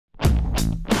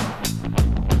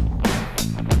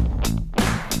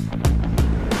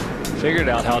Figured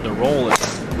out how to roll it.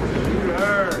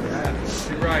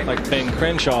 Like Ben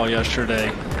Crenshaw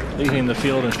yesterday, leading the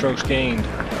field in strokes gained.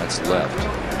 That's left.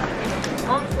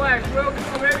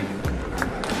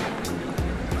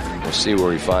 We'll see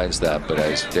where he finds that, but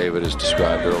as David has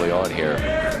described early on here,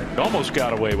 almost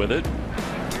got away with it.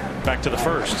 Back to the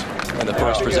first. And the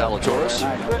first for Zalatoris.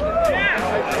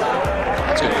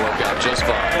 That's going to work out just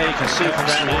fine. Yeah, you can see from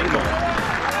that angle.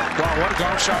 Wow, what a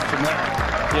golf shot from there.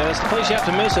 Yeah, that's the place you have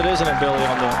to miss it, isn't it, Billy,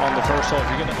 on the first hole if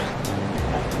you're going to miss it.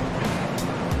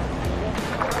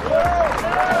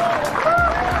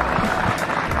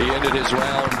 He ended his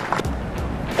round.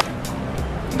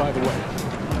 By the way,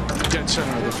 dead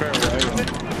center of the fairway.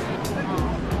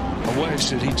 A wedge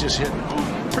that he just hit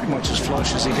pretty much as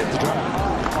flush as he hit the drive.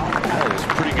 That was a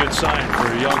pretty good sign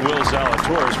for young Will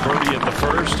Zalatoris. Birdie at the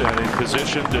first and in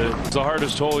position to the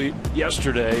hardest hole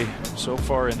yesterday. So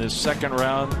far in this second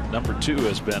round, number 2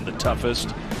 has been the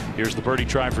toughest. Here's the birdie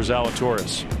try for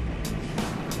Zalatoris.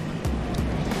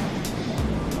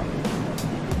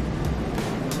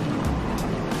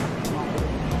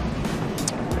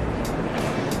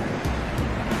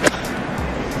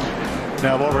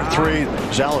 Now over at 3,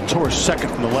 Zalatoris second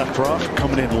from the left rough,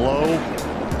 coming in low.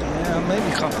 Yeah,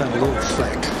 maybe caught that a little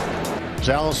thick.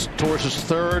 Zalatoris is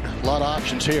third. A lot of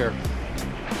options here.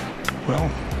 Well,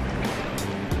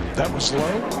 that was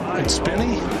low and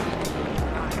spinny.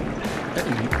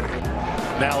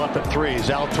 Now up at 3,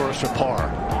 Zalatoris for par.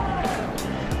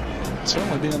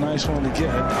 Certainly be a nice one to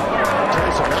get. That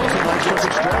was a nice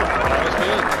perfect stroke.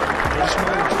 That was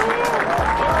good.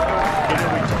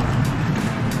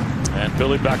 And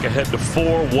Billy back ahead to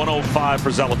 4, 105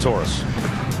 for Zalatoris.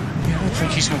 Yeah, I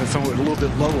think he's going to throw it a little bit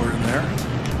lower in there.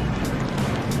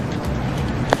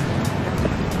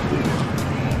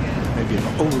 Maybe an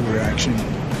overreaction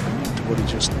to what he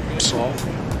just saw.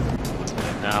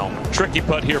 Now, tricky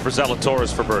putt here for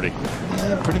Zalatoris for birdie.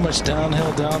 Yeah, pretty much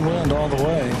downhill, downwind all the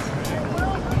way.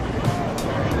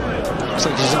 Looks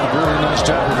like he's done a really nice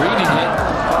job of reading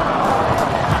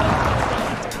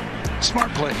it.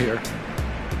 Smart play here.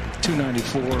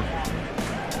 294.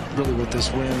 Really with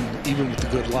this wind, even with the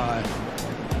good lie.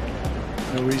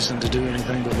 No reason to do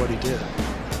anything but what he did.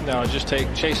 No, just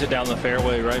chase it down the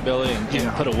fairway, right, Billy,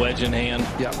 and put a wedge in hand.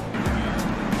 Yeah.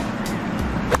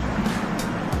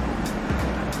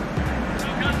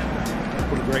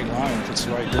 What a great line if it's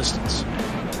the right distance.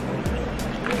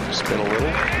 Spin a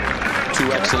little.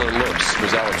 2 excellent looks for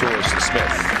Zalatoris and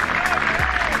Smith.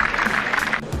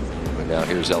 But now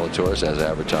here's Zalatoris as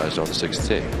advertised on the 6th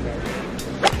tee.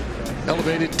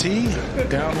 Elevated tee,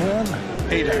 downwind,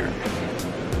 8 iron.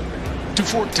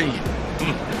 214.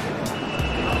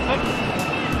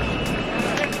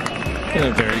 And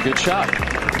a very good shot.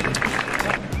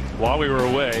 While we were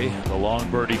away, the long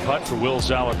birdie putt for Will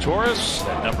Zalatoris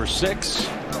at number 6.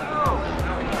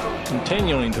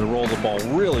 Continuing to roll the ball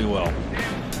really well.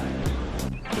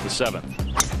 To the 7th.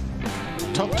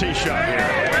 Tough tee shot here.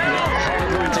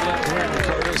 Hard to left hand,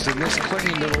 Curtis, and this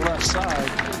clinging to the left side.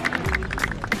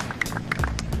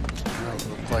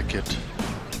 Looked like it.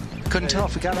 Couldn't tell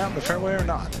if he got out in the fairway or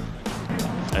not.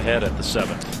 Ahead at the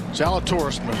 7th.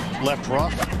 Zalatoris left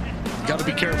rough. Got to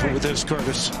be careful with this,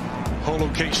 Curtis. Whole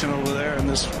location over there and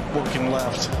this working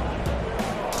left.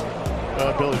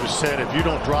 Billy just said if you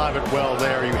don't drive it well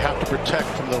there, you have to protect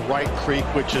from the right creek,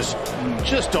 which is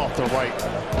just off the right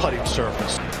putting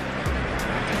surface.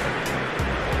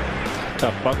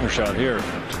 Tough bunker shot here.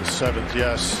 To the 7th,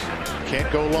 yes.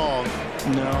 Can't go long.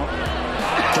 No.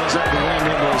 Does have the wind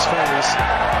into his face.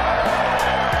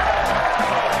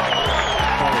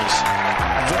 That was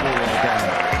very well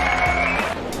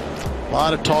done. A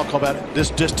lot of talk about this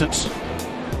distance.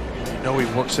 You know he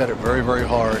works at it very, very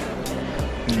hard.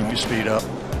 Keep your speed up.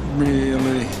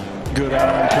 Really good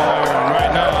iron player. And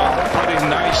right now, putting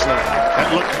nicely.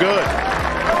 That looked good.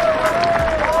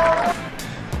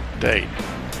 Date.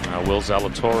 Now Will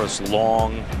Zalatoris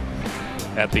long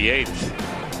at the 8th.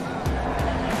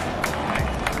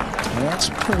 That's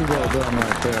pretty well done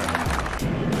right there.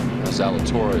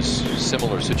 Zalatoris,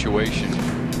 similar situation,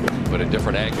 but a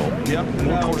different angle. Yep,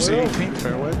 more towards the 18th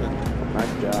fairway, but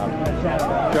nice job.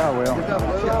 Yeah, Will.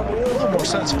 a little more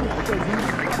sensible.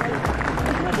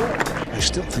 I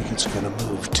still think it's going to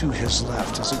move to his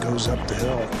left as it goes up the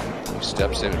hill. He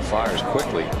steps in and fires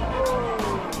quickly.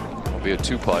 It'll be a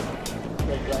 2-putt.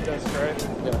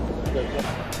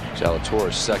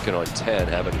 Zalatoris second on 10,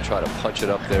 having to try to punch it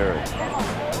up there.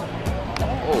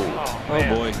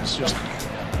 Oh boy, it's just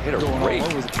hit a going rake.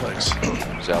 all over the place.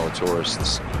 Zalatoris,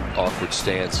 this awkward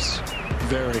stance.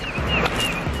 Very.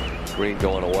 Green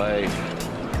going away.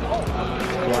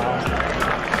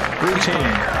 Wow. Routine.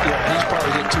 Yeah, he's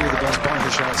probably hit 2 of the best bunker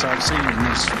shots I've seen in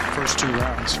these first 2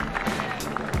 rounds.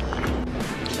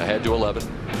 Ahead to 11.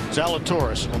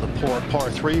 Zalatoris on the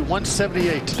par 3,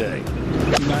 178 today.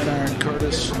 9-iron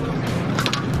Curtis.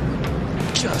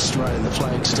 Just right in the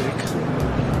flagstick.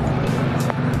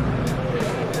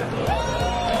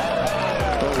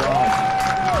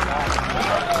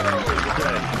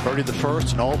 Birdie the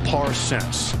first and all par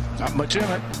since. Not much in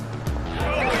it.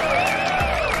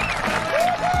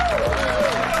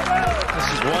 This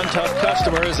is one tough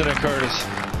customer, isn't it, Curtis?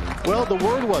 Well, the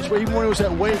word was, even when he was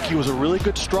at Wake, he was a really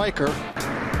good striker.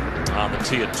 On the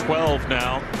tee at 12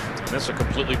 now. And that's a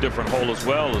completely different hole as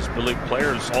well, as the league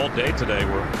players all day today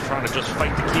were trying to just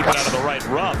fight to keep it out of the right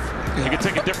rough. You can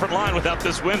take a different line without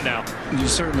this wind now. You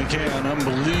certainly can.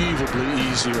 Unbelievably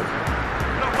easier.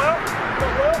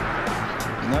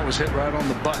 And that was hit right on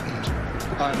the button.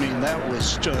 I mean, that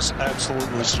was just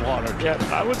absolutely slaughtered. Yeah,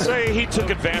 I would say he took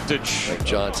advantage. Like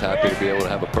John's happy to be able to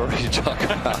have a birdie to talk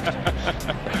about.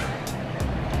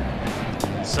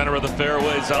 Center of the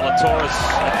fairway, Zalatoris.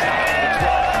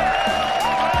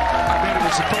 I mean, it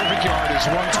was the perfect yardage.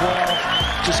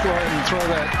 112. Just go ahead and throw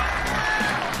that.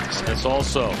 It's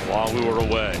also, while we were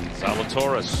away,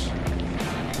 Zalatoris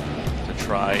to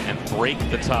try and break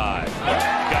the tie.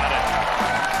 Got it.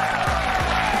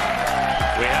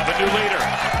 We have a new leader.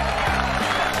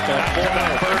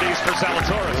 Back-to-back birdies for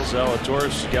Zalatoris.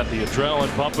 Zalatoris got the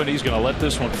adrenaline pumping. He's going to let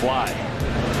this one fly.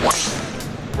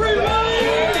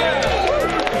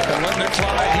 And letting it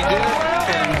fly, he did,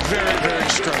 and very, very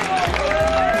straight.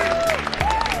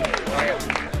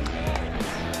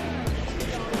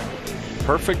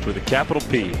 Perfect with a capital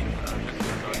P.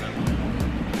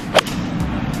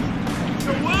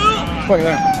 Look at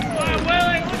that.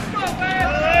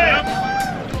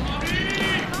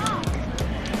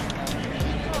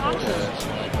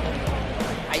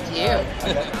 I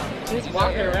do. He's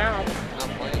walking around.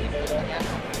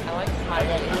 I like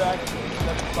smiling.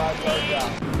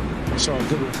 I saw a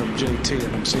good one from JT,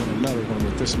 and I'm seeing another one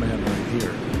with this man right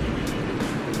here.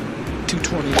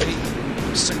 228,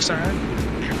 6-iron.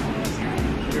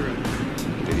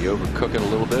 Did he overcook it a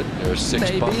little bit? There are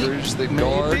 6 bunkers that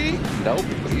guard. Nope,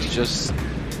 he's just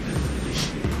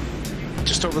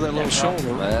over that little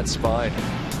shoulder. That's fine.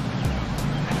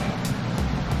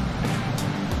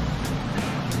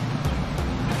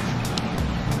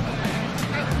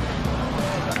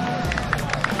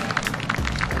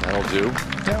 That'll do.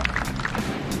 Yeah.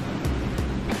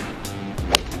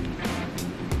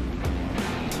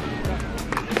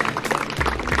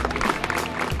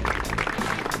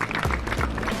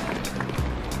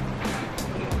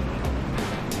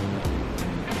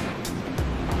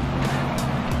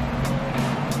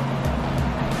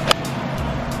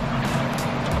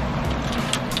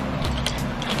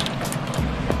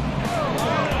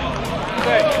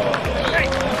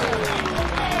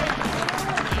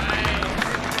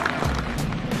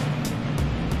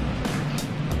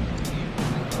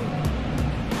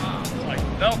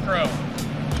 Velcro.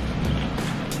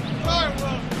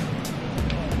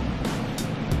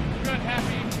 Good,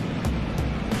 happy.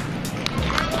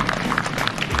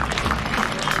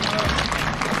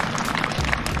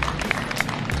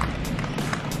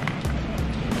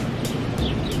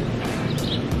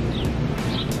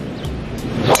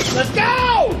 Let's go!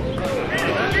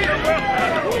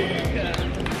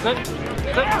 Sit.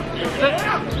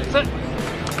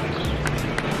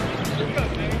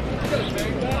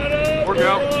 Work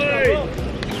out.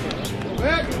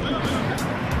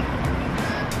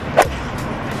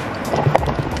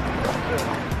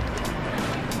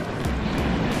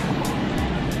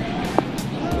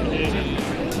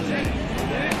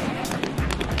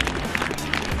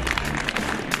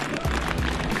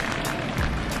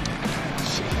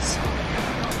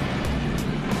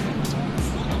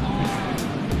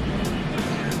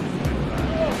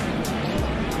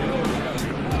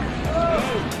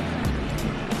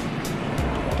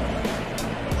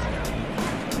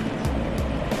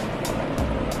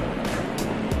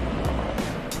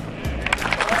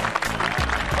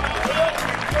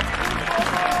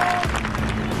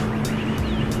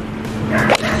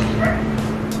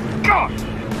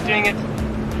 Dang it.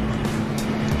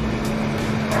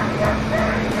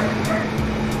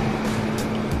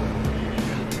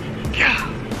 Yeah.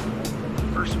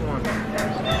 First one.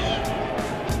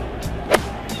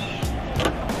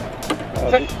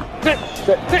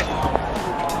 Sit.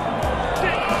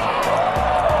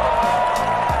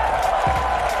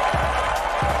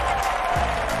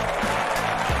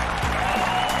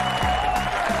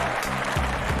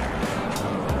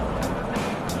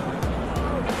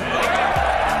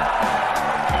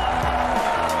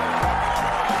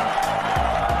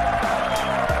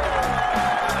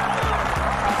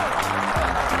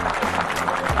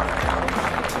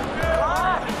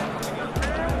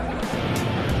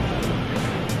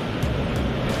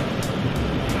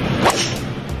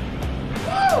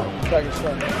 Second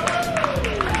strike.